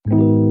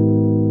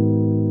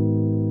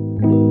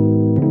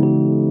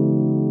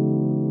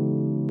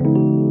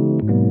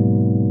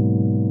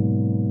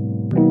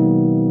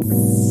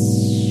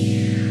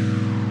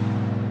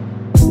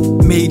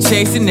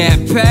chasing that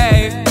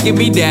pay, give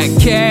me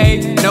that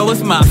K. Know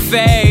it's my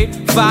fate,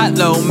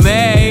 follow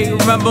me.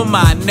 Remember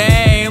my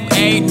name,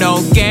 ain't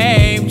no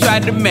game.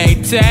 Tried to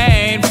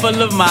maintain,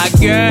 full of my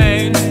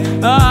gains.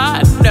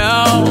 I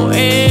know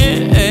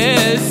it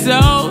is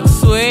so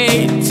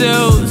sweet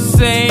to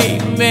see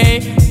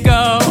me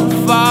go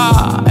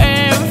far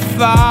and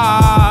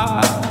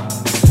far.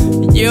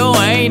 You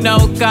ain't no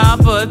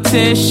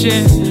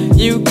competition,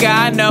 you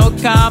got no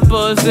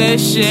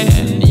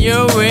composition.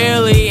 You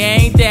really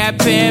ain't that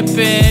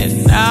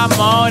pimpin', I'm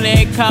on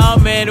it,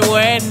 coming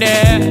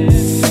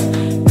witness.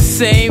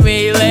 See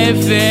me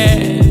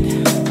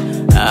living,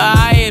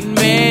 I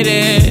admit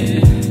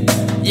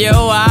it. Your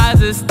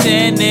eyes is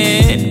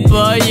tinted,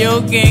 but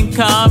you can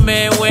come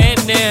and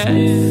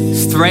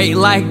witness. Straight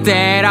like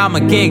that, I'ma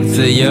kick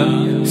to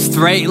you.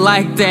 Straight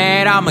like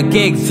that, I'ma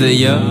kick to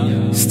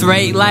you.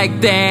 Straight like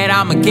that,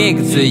 I'ma kick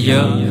to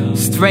you.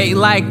 Straight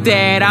like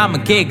that, I'ma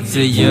kick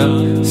to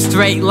you.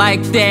 Straight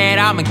like that,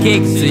 I'ma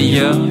kick to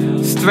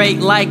you. Straight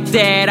like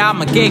that,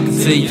 I'ma kick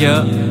to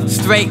you.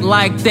 Straight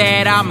like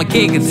that, I'ma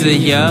kick it to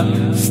ya.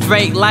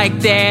 Straight like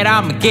that,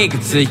 I'ma kick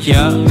it to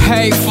ya.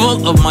 Hey,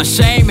 full of my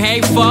shame,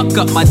 hey, fuck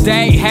up my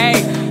day,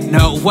 hey.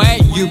 No way,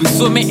 you be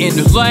swimming in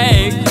the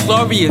lake.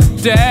 Glorious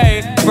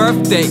day,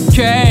 birthday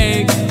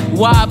cake.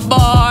 Y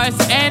bars,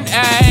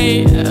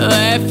 N-A,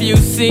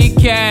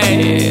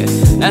 F-U-C-K.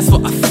 That's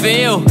what I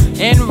feel,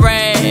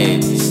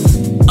 enraged.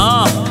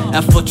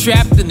 I feel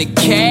trapped in the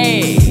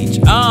cage.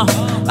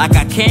 Like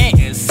I can't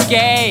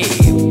escape.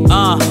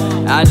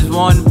 I just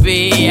wanna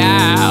be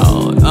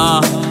out.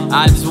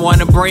 I just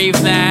wanna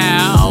breathe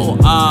now.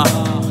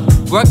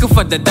 Working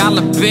for the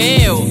dollar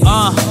bill.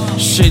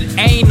 Shit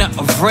ain't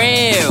nothing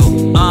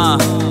real.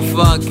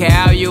 Fuck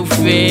how you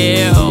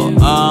feel.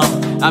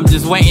 I'm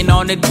just waiting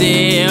on the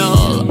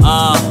deal.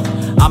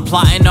 I'm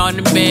plotting on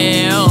the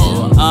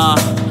meal.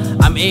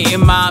 I'm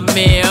eating my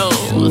meals.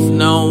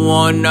 No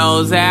one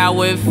knows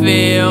how it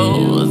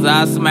feels.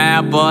 I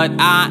smile, but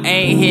I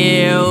ain't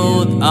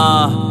healed.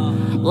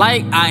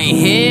 Like I ain't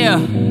here.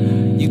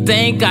 You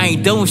think I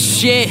ain't doing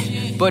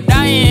shit, but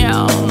I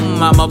am.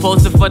 I'm a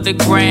poster for the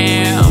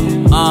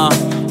gram.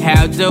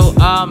 How do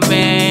a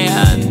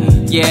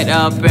man get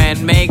up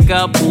and make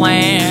a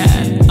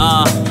plan?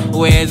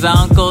 Where's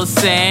Uncle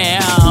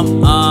Sam?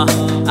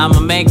 I'ma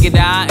make it,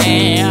 I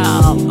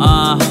am.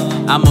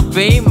 I'ma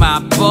be my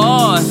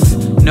boss,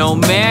 no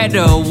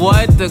matter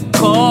what the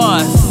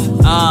cost.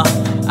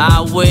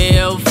 I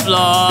will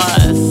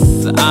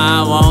floss,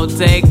 I won't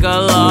take a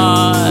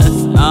loss.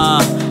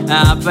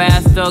 I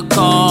pass the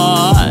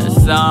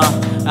course,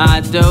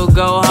 I do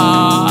go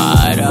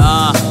hard.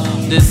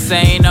 This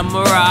ain't a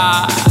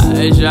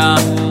mirage,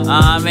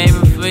 I'm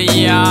aiming for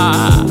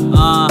ya.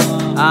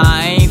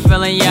 I ain't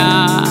feeling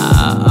ya.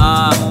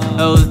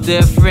 Who's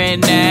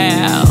different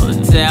now?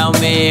 Tell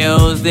me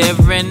who's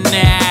different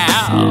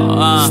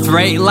now.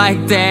 Straight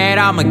like that,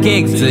 I'ma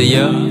kick to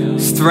you.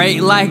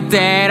 Straight like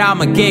that,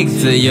 I'ma kick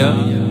to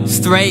you.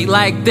 Straight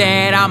like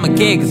that, I'ma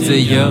kick to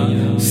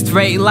you.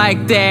 Straight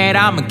like that,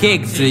 I'ma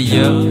kick to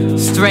you.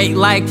 Straight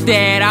like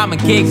that, I'ma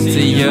kick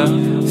to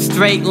you.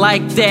 Straight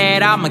like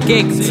that, I'ma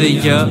kick to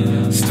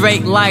you.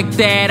 Straight like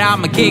that,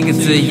 I'ma kick it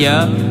to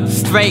you.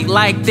 Straight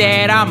like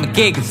that, I'ma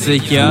kick it to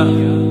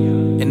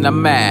you. In the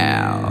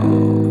mouth,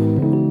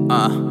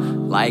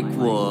 like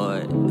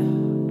wood,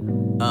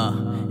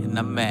 in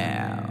the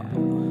mouth.